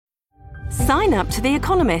Sign up to The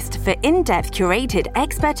Economist for in-depth curated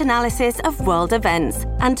expert analysis of world events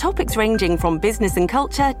and topics ranging from business and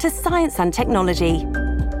culture to science and technology.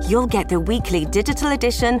 You'll get the weekly digital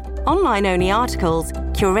edition, online-only articles,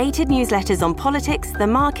 curated newsletters on politics, the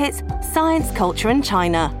markets, science, culture and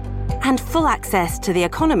China, and full access to The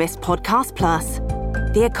Economist Podcast Plus.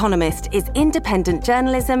 The Economist is independent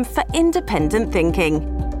journalism for independent thinking.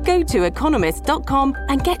 Go to economist.com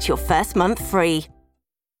and get your first month free.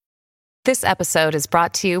 This episode is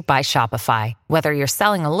brought to you by Shopify. Whether you're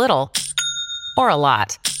selling a little or a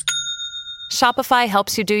lot, Shopify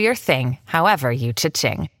helps you do your thing, however you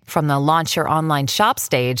cha-ching. From the launch your online shop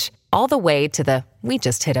stage, all the way to the we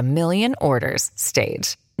just hit 1 million orders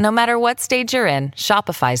stage. No matter what stage you're in,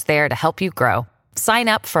 Shopify's there to help you grow. Sign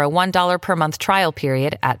up for a $1 per month trial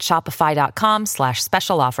period at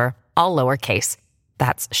shopify.com/special offer, all lowercase.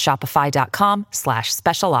 That's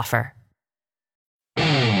shopify.com/special offer.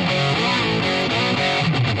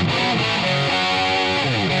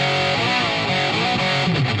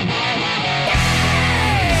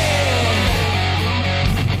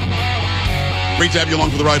 Great to have you along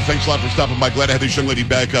for the ride. Thanks a lot for stopping by. Glad to have this young lady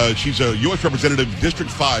back. She's a U.S. Representative, District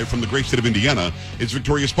 5 from the great state of Indiana. It's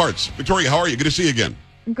Victoria Spartz. Victoria, how are you? Good to see you again.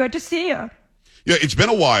 Good to see you. Yeah, it's been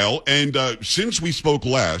a while, and since we spoke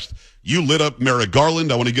last, you lit up Merrick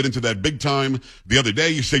Garland. I want to get into that big time. The other day,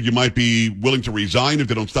 you said you might be willing to resign if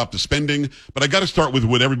they don't stop the spending. But I got to start with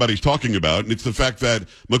what everybody's talking about, and it's the fact that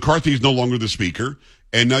McCarthy is no longer the speaker,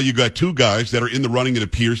 and now you got two guys that are in the running. It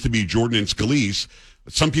appears to be Jordan and Scalise.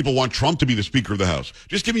 Some people want Trump to be the Speaker of the House.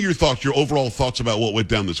 Just give me your thoughts, your overall thoughts about what went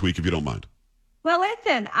down this week, if you don't mind. Well,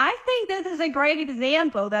 listen, I think this is a great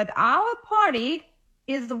example that our party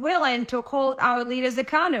is willing to hold our leaders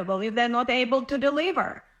accountable if they're not able to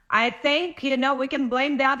deliver. I think, we can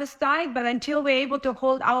blame the other side, but until we're able to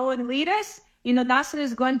hold our own leaders, nothing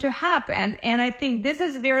is going to happen. And I think this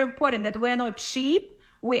is very important, that we're not cheap.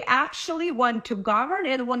 We actually want to govern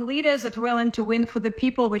and want leaders that are willing to win for the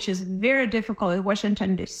people, which is very difficult in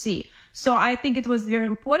Washington, D.C. So I think it was very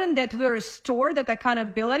important that we restore that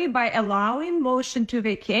accountability by allowing motion to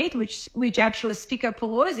vacate, which actually Speaker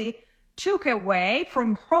Pelosi took away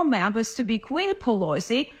from her members to be Queen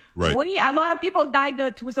Pelosi. Right. A lot of people died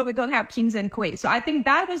so we don't have kings and queens. So I think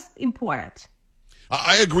that was important.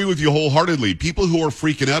 I agree with you wholeheartedly. People who are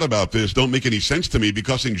freaking out about this don't make any sense to me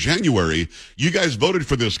because in January, you guys voted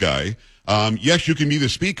for this guy. Yes, you can be the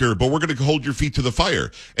speaker, but we're going to hold your feet to the fire.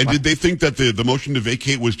 And did they think that the motion to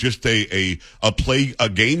vacate was just a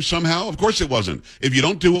game somehow? Of course it wasn't. If you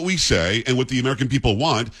don't do what we say and what the American people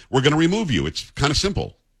want, we're going to remove you. It's kind of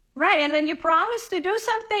simple. Right. And then you promise to do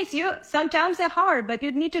some things. Sometimes they're hard, but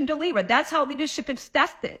you need to deliver. That's how leadership is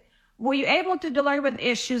tested. Were you able to deliver the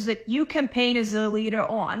issues that you campaign as a leader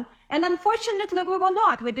on? And unfortunately, we were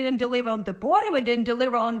not. We didn't deliver on the border. We didn't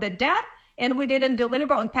deliver on the debt. And we didn't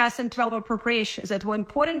deliver on passing 12 appropriations that were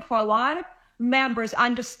important for a lot of members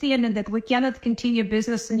understanding that we cannot continue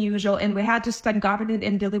business as usual. And we had to start governing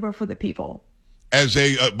and deliver for the people. As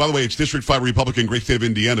by the way, it's District 5 Republican, great state of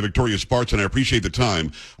Indiana, Victoria Spartz, and I appreciate the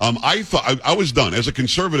time. I thought I was done. As a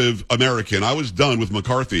conservative American, I was done with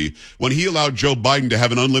McCarthy when he allowed Joe Biden to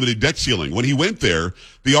have an unlimited debt ceiling. When he went there,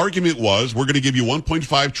 the argument was, we're going to give you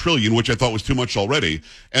 $1.5 trillion, which I thought was too much already.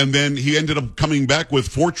 And then he ended up coming back with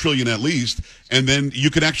 $4 trillion at least. And then you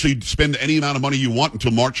can actually spend any amount of money you want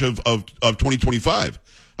until March of 2025.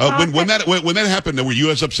 When that happened, were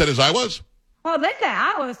you as upset as I was? Well, listen,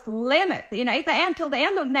 I was livid, until the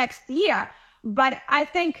end of next year. But I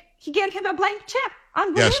think he gave him a blank check.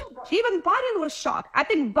 Unbelievable. Yes. Even Biden was shocked. I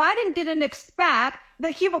think Biden didn't expect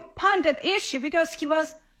that he would punt that issue because he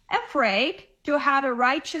was afraid to have a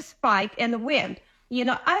righteous fight and win.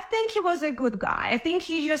 I think he was a good guy. I think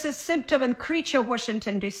he's just a symptom and creature of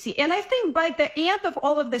Washington, D.C. And I think by the end of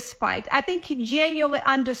all of this fight, I think he genuinely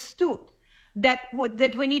understood that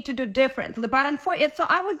we need to do differently. But unfortunately, so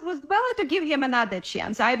I was willing to give him another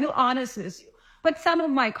chance. I will be honest with you. But some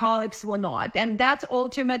of my colleagues were not. And that's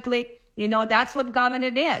ultimately, that's what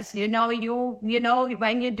government is.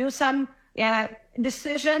 When you do some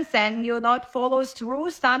decisions and you not follow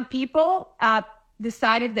through, some people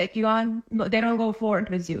decided that they don't go forward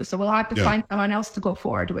with you. So we'll have to find someone else to go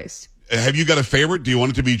forward with. Have you got a favorite? Do you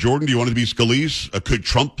want it to be Jordan? Do you want it to be Scalise? Could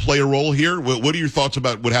Trump play a role here? What are your thoughts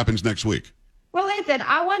about what happens next week? Well, listen,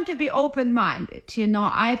 I want to be open-minded.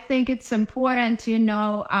 I think it's important, to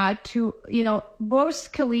both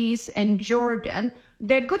Scalise and Jordan,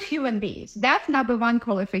 they're good human beings. That's number one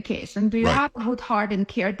qualification. Do you have a good heart and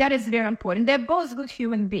care? That is very important. They're both good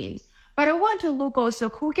human beings. But I want to look also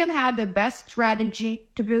who can have the best strategy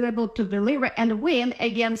to be able to deliver and win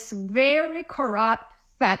against very corrupt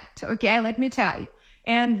effect, okay, let me tell you,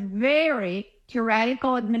 and very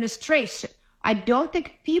tyrannical administration. I don't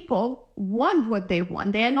think people want what they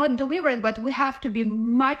want. They are not delivering, but we have to be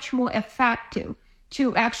much more effective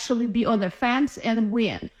to actually be on the fence and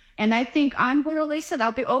win. And I think I'm going to listen.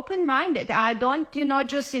 I'll be open-minded. I don't,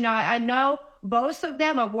 I know both of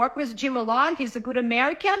them. I work with Jim a lot. He's a good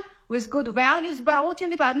American with good values, but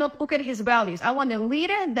ultimately I don't look at his values. I want a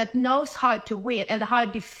leader that knows how to win and how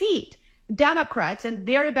to defeat Democrats and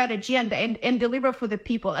their bad agenda and deliver for the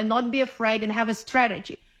people and not be afraid and have a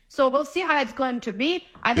strategy. So we'll see how it's going to be.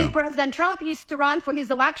 I think President Trump needs to run for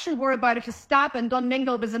his election, worry about if he stop and don't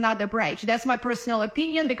mingle with another branch. That's my personal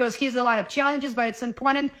opinion because he's a lot of challenges, but it's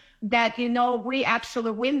important that, we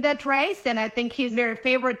actually win that race. And I think he's very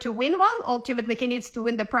favored to win one. Ultimately, he needs to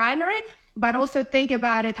win the primary, but also think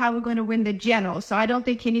about it, how we're going to win the general. So I don't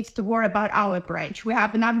think he needs to worry about our branch. We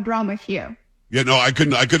have enough drama here. Yeah, no, I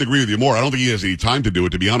couldn't agree with you more. I don't think he has any time to do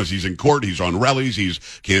it, to be honest. He's in court, he's on rallies, he's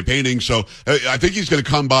campaigning. So I think he's going to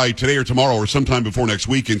come by today or tomorrow or sometime before next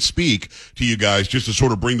week and speak to you guys just to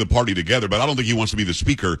sort of bring the party together. But I don't think he wants to be the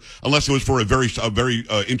speaker unless it was for a very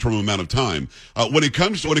interim amount of time. When it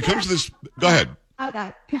comes to this, go ahead.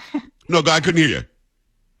 Okay. No, I couldn't hear you.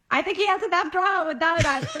 I think he has enough drama without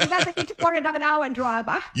us. He doesn't need to pour another hour in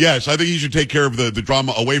drama. Yes, I think he should take care of the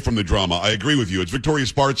drama away from the drama. I agree with you. It's Victoria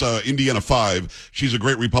Spartz, Indiana 5. She's a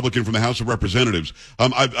great Republican from the House of Representatives.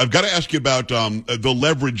 I've got to ask you about the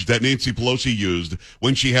leverage that Nancy Pelosi used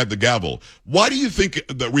when she had the gavel. Why do you think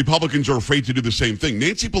that Republicans are afraid to do the same thing?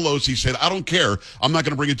 Nancy Pelosi said, I don't care. I'm not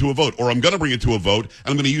going to bring it to a vote, or I'm going to bring it to a vote, and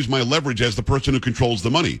I'm going to use my leverage as the person who controls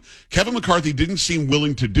the money. Kevin McCarthy didn't seem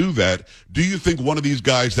willing to do that. Do you think one of these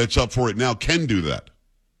guys that's up for it now can do that?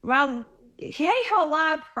 Well, he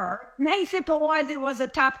allowed her. Nancy Pelosi was a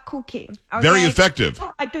tough cookie. Okay? Very effective. She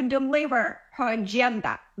tried to deliver her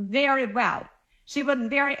agenda very well. She was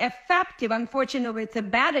very effective. Unfortunately, it's a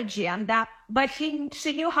bad agenda, but she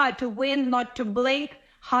knew how to win, not to blink,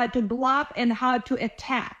 how to bluff, and how to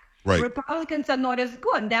attack. Right. Republicans are not as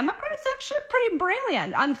good. Democrats are actually pretty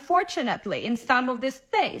brilliant, unfortunately, in some of these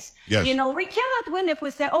things. Yes. We cannot win if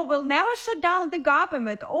we say, we'll never shut down the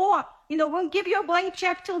government, or, we'll give you a blank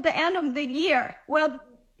check till the end of the year. Well,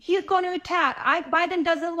 he's going to attack. Biden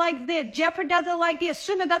doesn't like this. Jeffrey doesn't like this.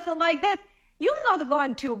 Schumer doesn't like that. You're not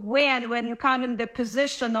going to win when you come in the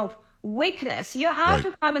position of weakness. You have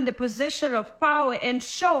to come in the position of power and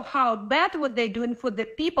show how bad what they're doing for the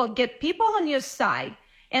people, get people on your side,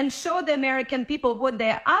 and show the American people what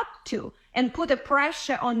they're up to and put a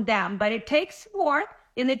pressure on them. But it takes work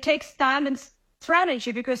and it takes time and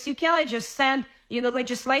strategy because you cannot just send,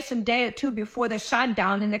 legislation day or two before the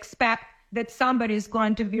shutdown and expect that somebody is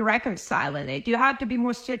going to be reconciling it. You have to be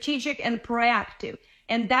more strategic and proactive.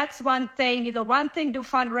 And that's one thing, one thing to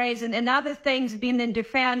fundraising, and other things being in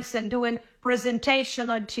defense and doing presentation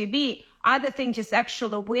on TV. Other thing is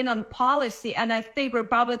actually win on policy. And I think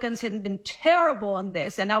Republicans have been terrible on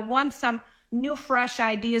this. And I want some new, fresh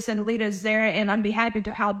ideas and leaders there. And I'd be happy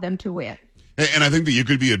to help them to win. And I think that you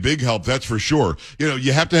could be a big help, that's for sure.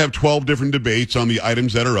 You have to have 12 different debates on the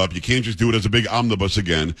items that are up. You can't just do it as a big omnibus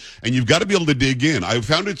again. And you've got to be able to dig in. I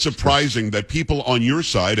found it surprising that people on your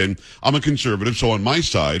side, and I'm a conservative, so on my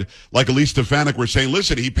side, like Elise Stefanik, were saying,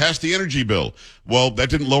 listen, he passed the energy bill. Well, that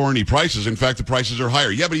didn't lower any prices. In fact, the prices are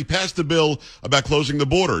higher. Yeah, but he passed the bill about closing the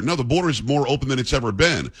border. No, the border is more open than it's ever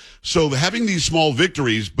been. So having these small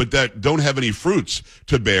victories, but that don't have any fruits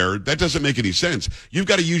to bear, that doesn't make any sense. You've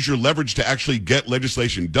got to use your leverage to actually get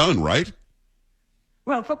legislation done, right?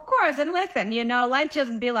 Well, of course. And listen, let's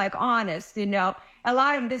just be honest, a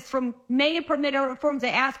lot of this from many permitted reforms, they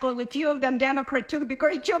asked only a few of them Democrat took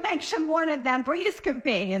because Joe Manchin wanted them for his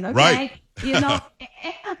campaign, okay? Right.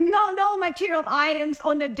 No material items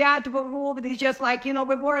on the debt were moved. It's just we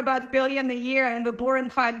worry about $1 billion a year and we're borrowing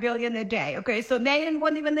 $5 billion a day. Okay, so they didn't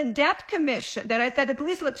want even the debt commission. That I said, at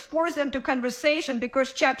least let's force them to conversation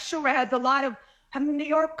because Chuck Schumer has a lot of New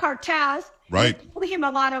York cartels. Right. Give him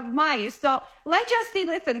a lot of money. So let's just see,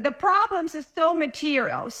 listen, the problems is still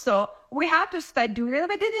material. So we have to start doing it.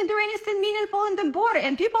 But they didn't do anything meaningful in the border.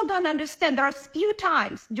 And people don't understand. There are few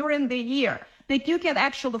times during the year that you can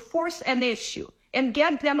actually force an issue and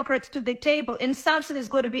get Democrats to the table and something is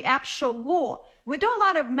going to be actual law. We do a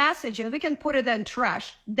lot of messaging. We can put it in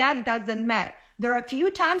trash. That doesn't matter. There are a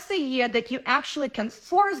few times a year that you actually can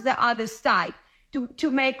force the other side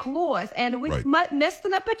to make laws. And we missed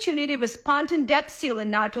an opportunity with Ponton debt ceiling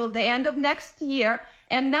now till the end of next year.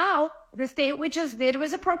 And now the state we just did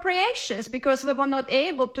was appropriations because we were not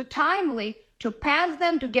able to timely to pass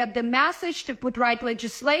them, to get the message, to put right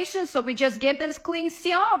legislation. So we just get this clean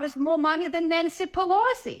CR with more money than Nancy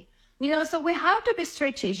Pelosi. So we have to be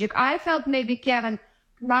strategic. I felt maybe Kevin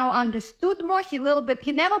now understood more. He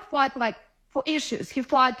never fought like for issues. He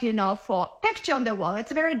fought, for picture on the wall.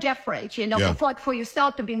 It's very different, He fought for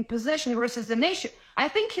yourself to be in position versus an issue. I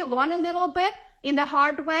think he learned a little bit in the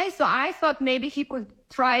hard way. So I thought maybe he could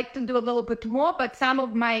try to do a little bit more, but some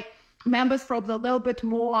of my members probably a little bit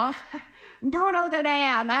more brutal than I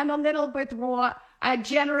am. I'm a little bit more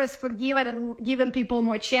generous for giving people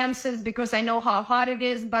more chances because I know how hard it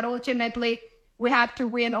is, but ultimately we have to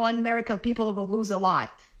win. All American people will lose a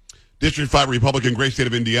lot. District 5 Republican, great state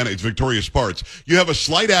of Indiana. It's Victoria Spartz. You have a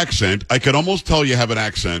slight accent. I can almost tell you have an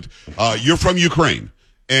accent. You're from Ukraine.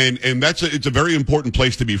 And it's a very important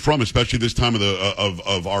place to be from, especially this time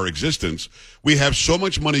of our existence. We have so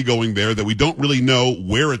much money going there that we don't really know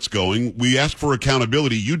where it's going. We ask for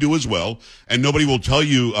accountability. You do as well, and nobody will tell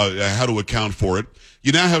you how to account for it.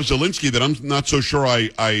 You now have Zelensky that I'm not so sure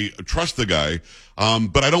I trust the guy,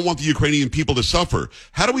 but I don't want the Ukrainian people to suffer.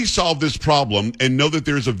 How do we solve this problem and know that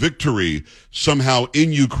there's a victory somehow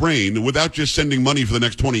in Ukraine without just sending money for the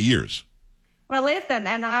next 20 years? Well, listen,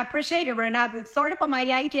 and I appreciate it, Renat. Sorry for my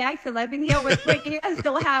Yankee accent. I've been here with 3 years and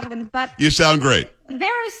still haven't. But you sound great.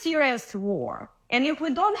 Very serious war. And if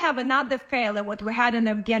we don't have another failure, what we had in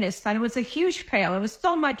Afghanistan, it was a huge failure. It was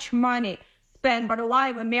so much money spent, but a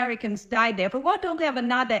lot of Americans died there. But we don't have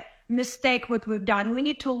another mistake what we've done. We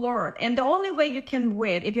need to learn. And the only way you can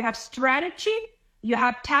win, if you have strategy, you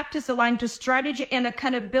have tactics aligned to strategy and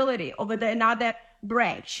accountability over another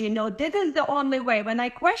branch. This is the only way. When I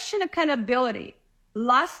question accountability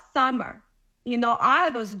last summer,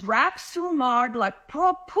 I was dragged through mud like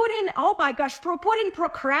pro-Putin, pro-Putin,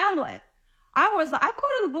 pro-Kremlin. I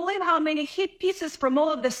couldn't believe how many hit pieces from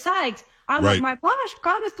all of the sides. I'm like, my gosh,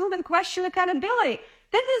 Congresswoman question accountability.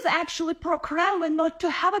 This is actually pro-Kremlin not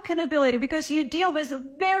to have accountability because you deal with a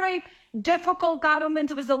very difficult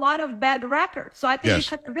government with a lot of bad records. So I think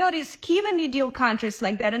accountability is key when you deal with countries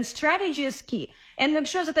like that, and strategy is key. And I'm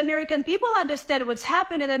sure that American people understand what's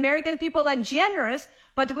happening. American people are generous,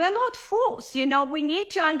 but we're not fools. We need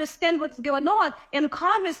to understand what's going on, and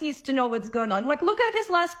Congress needs to know what's going on. Like, look at his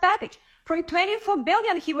last package. For $24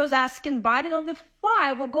 billion, he was asking Biden on the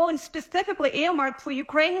 5 were going specifically earmarked for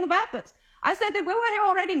Ukrainian weapons. I said that we would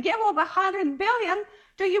already give over $100 billion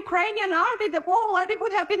to Ukrainian army. The war already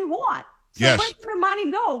would have been won. So where does the money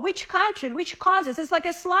go? Which country? Which causes? It's like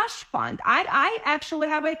a slush fund. I actually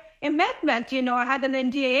have an amendment. I had an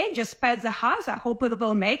NDAA just passed the House. I hope it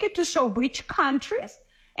will make it to show which countries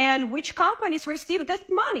and which companies receive that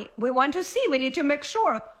money. We want to see. We need to make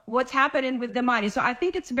sure what's happening with the money. So I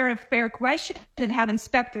think it's a very fair question to have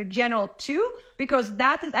Inspector General too, because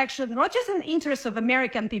that is actually not just in the interest of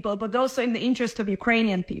American people, but also in the interest of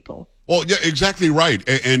Ukrainian people. Well, yeah, exactly right.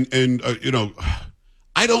 And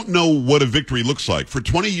I don't know what a victory looks like. For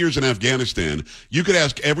 20 years in Afghanistan, you could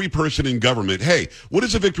ask every person in government, hey, what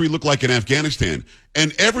does a victory look like in Afghanistan?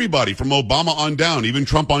 And everybody from Obama on down, even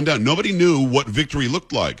Trump on down, nobody knew what victory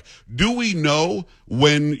looked like. Do we know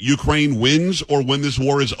when Ukraine wins or when this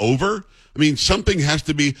war is over? I mean, something has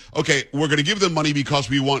to be, okay, we're going to give them money because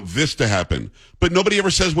we want this to happen. But nobody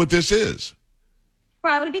ever says what this is.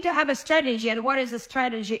 Well, we need to have a strategy, and what is the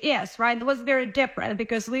strategy is, right? It was very different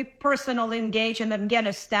because we personally engaged in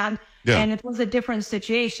Afghanistan, and it was a different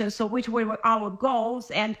situation. So which were our goals?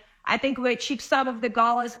 And I think we achieved some of the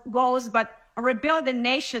goals, but rebuild a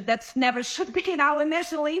nation that's never should be in our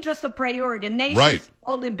national interest or priority. Nations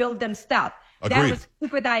only build themselves. That was a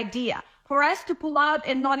stupid idea. For us to pull out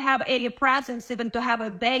and not have any presence, even to have a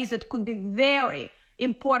base that could be very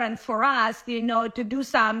important for us, to do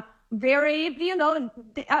some very,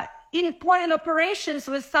 important operations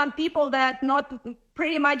with some people that not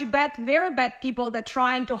pretty much bad, very bad people that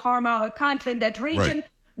trying to harm our country in that region,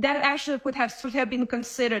 that actually should have been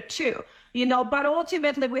considered too. But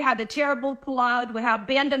ultimately we had a terrible pullout. We have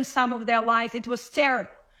abandoned some of their lives. It was terrible.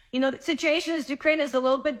 The situation in Ukraine is a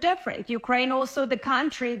little bit different. Ukraine also the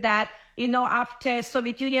country that, after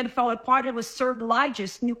Soviet Union fell apart, it was third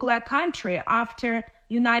largest nuclear country after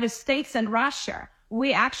United States and Russia.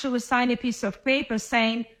 We actually signed a piece of paper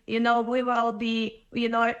saying, we will be,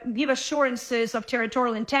 give assurances of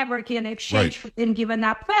territorial integrity in exchange for them giving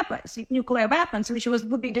up weapons, nuclear weapons, which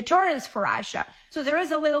would be deterrents for Russia. So there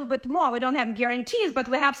is a little bit more. We don't have guarantees, but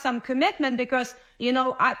we have some commitment because,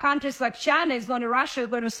 countries like China is going to Russia,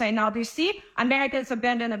 going to say, now, do you see, Americans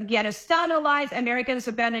abandoned Afghanistan allies, Americans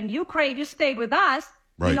abandoned Ukraine, you stay with us.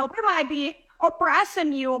 We might be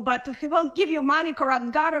oppressing you, but if we won't give you money,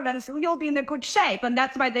 corrupt governments, you'll be in a good shape. And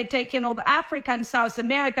that's why they take in all the Africa and South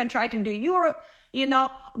America and try to do Europe.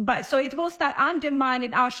 But so it will start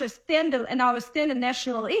undermining our standard and our standard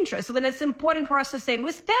national interest. So then it's important for us to say,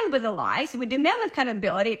 we stand with the lies, we demand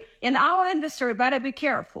accountability, and our industry better be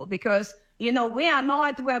careful because,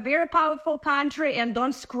 we're a very powerful country and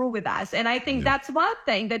don't screw with us. And I think that's one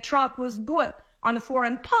thing that Trump was good on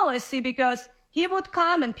foreign policy because he would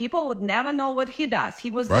come and people would never know what he does. He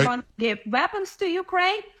was the one to give weapons to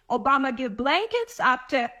Ukraine. Obama gave blankets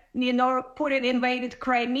after, Putin invaded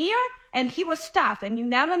Crimea. And he was tough, and you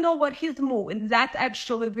never know what he's moving. And that's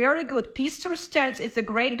actually very good. Peaceful stance is a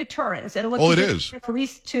great deterrence. And what it is. At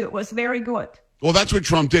least two was very good. Well, that's what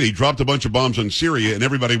Trump did. He dropped a bunch of bombs on Syria, and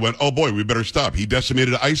everybody went, oh, boy, we better stop. He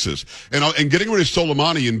decimated ISIS. And getting rid of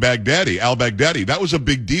Soleimani in Baghdadi, al-Baghdadi, that was a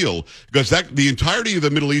big deal because the entirety of the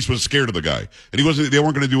Middle East was scared of the guy. And they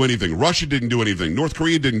weren't going to do anything. Russia didn't do anything. North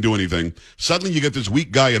Korea didn't do anything. Suddenly you get this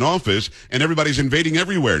weak guy in office, and everybody's invading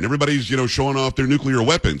everywhere, and everybody's, showing off their nuclear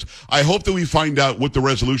weapons. I hope that we find out what the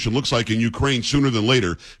resolution looks like in Ukraine sooner than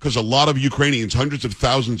later because a lot of Ukrainians, hundreds of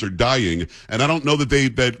thousands, are dying, and I don't know that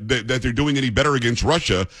they're doing any better against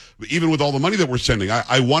Russia, even with all the money that we're sending.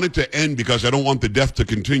 I want it to end because I don't want the death to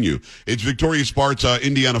continue. It's Victoria Spartz,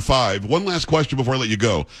 Indiana 5. One last question before I let you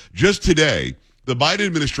go. Just today, the Biden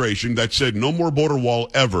administration that said no more border wall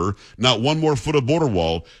ever, not one more foot of border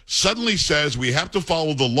wall, suddenly says we have to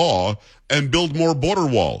follow the law and build more border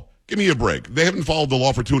wall. Give me a break. They haven't followed the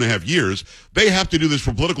law for 2.5 years. They have to do this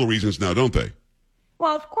for political reasons now, don't they?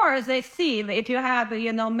 Well, of course, they see if you have,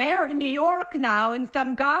 mayor in New York now and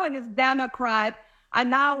some governors, Democrat, are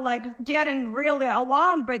now getting really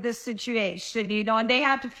alarmed by this situation, and they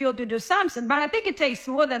have to feel to do something. But I think it takes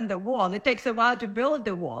more than the wall. It takes a while to build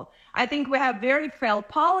the wall. I think we have very failed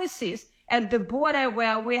policies at the border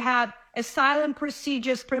where we have asylum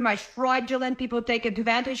procedures, pretty much fraudulent. People take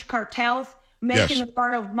advantage, cartels, making a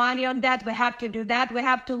lot of money on that. We have to do that. We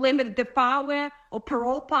have to limit the power or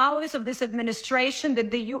parole powers of this administration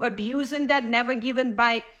that they abusing that, never given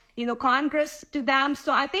by, Congress to them.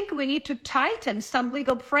 So I think we need to tighten some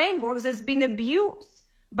legal frameworks that's been abused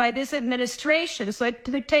by this administration. So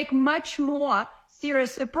to take much more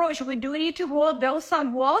serious approach. We do need to build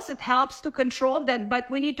some walls. It helps to control that,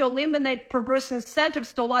 but we need to eliminate perverse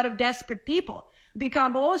incentives to a lot of desperate people,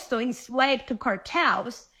 become also enslaved to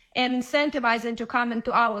cartels, and incentivize them to come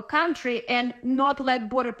into our country and not let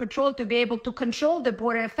Border Patrol to be able to control the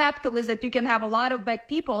border effectively, that you can have a lot of bad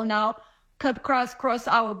people now cross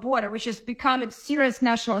our border, which has become a serious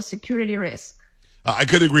national security risk. I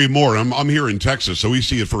couldn't agree more. I'm here in Texas, so we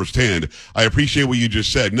see it firsthand. I appreciate what you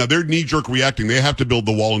just said. Now, they're knee-jerk reacting. They have to build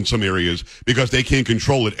the wall in some areas because they can't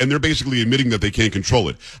control it, and they're basically admitting that they can't control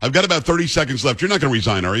it. I've got about 30 seconds left. You're not going to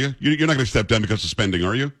resign, are you? You're not going to step down because of spending,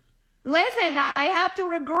 are you? Listen, I have to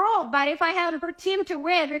regroup, but if I have a team to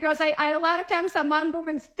win, because I a lot of times I'm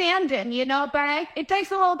unmoving standing, but it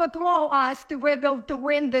takes a little bit for us to be able to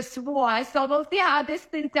win this war. So we'll see how these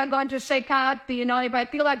things are going to shake out. If I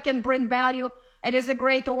feel I can bring value, it is a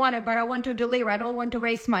great honor, but I want to deliver. I don't want to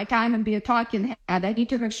waste my time and be a talking head. I need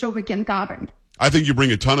to make sure we can govern. I think you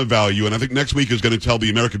bring a ton of value, and I think next week is going to tell the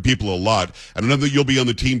American people a lot. And I know that you'll be on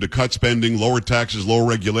the team to cut spending, lower taxes, lower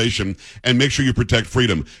regulation, and make sure you protect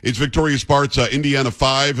freedom. It's Victoria Spartz, Indiana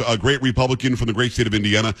 5, a great Republican from the great state of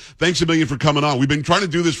Indiana. Thanks a million for coming on. We've been trying to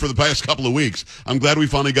do this for the past couple of weeks. I'm glad we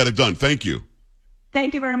finally got it done. Thank you.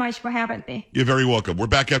 Thank you very much for having me. You're very welcome. We're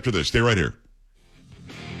back after this. Stay right here.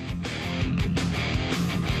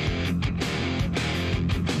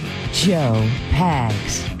 Joe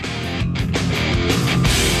Pags.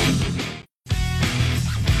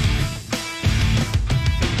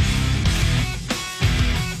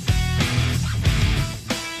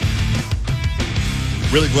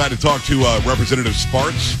 Really glad to talk to Representative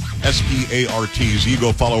Spartz, S-P-A-R-T-Z.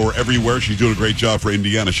 Go follow her everywhere. She's doing a great job for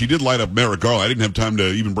Indiana. She did light up Merrick Garland. I didn't have time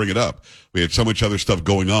to even bring it up. We had so much other stuff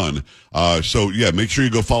going on. Make sure you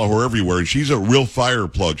go follow her everywhere. And she's a real fire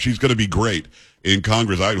plug. She's going to be great in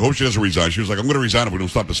Congress. I hope she doesn't resign. She was like, I'm going to resign if we don't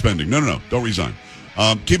stop the spending. No, don't resign.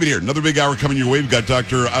 Keep it here. Another big hour coming your way. We've got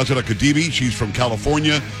Dr. Azada Khadibi. She's from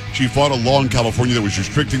California. She fought a law in California that was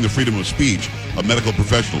restricting the freedom of speech of medical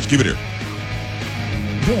professionals. Keep it here.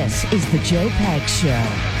 This is the Joe Pags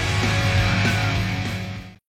Show.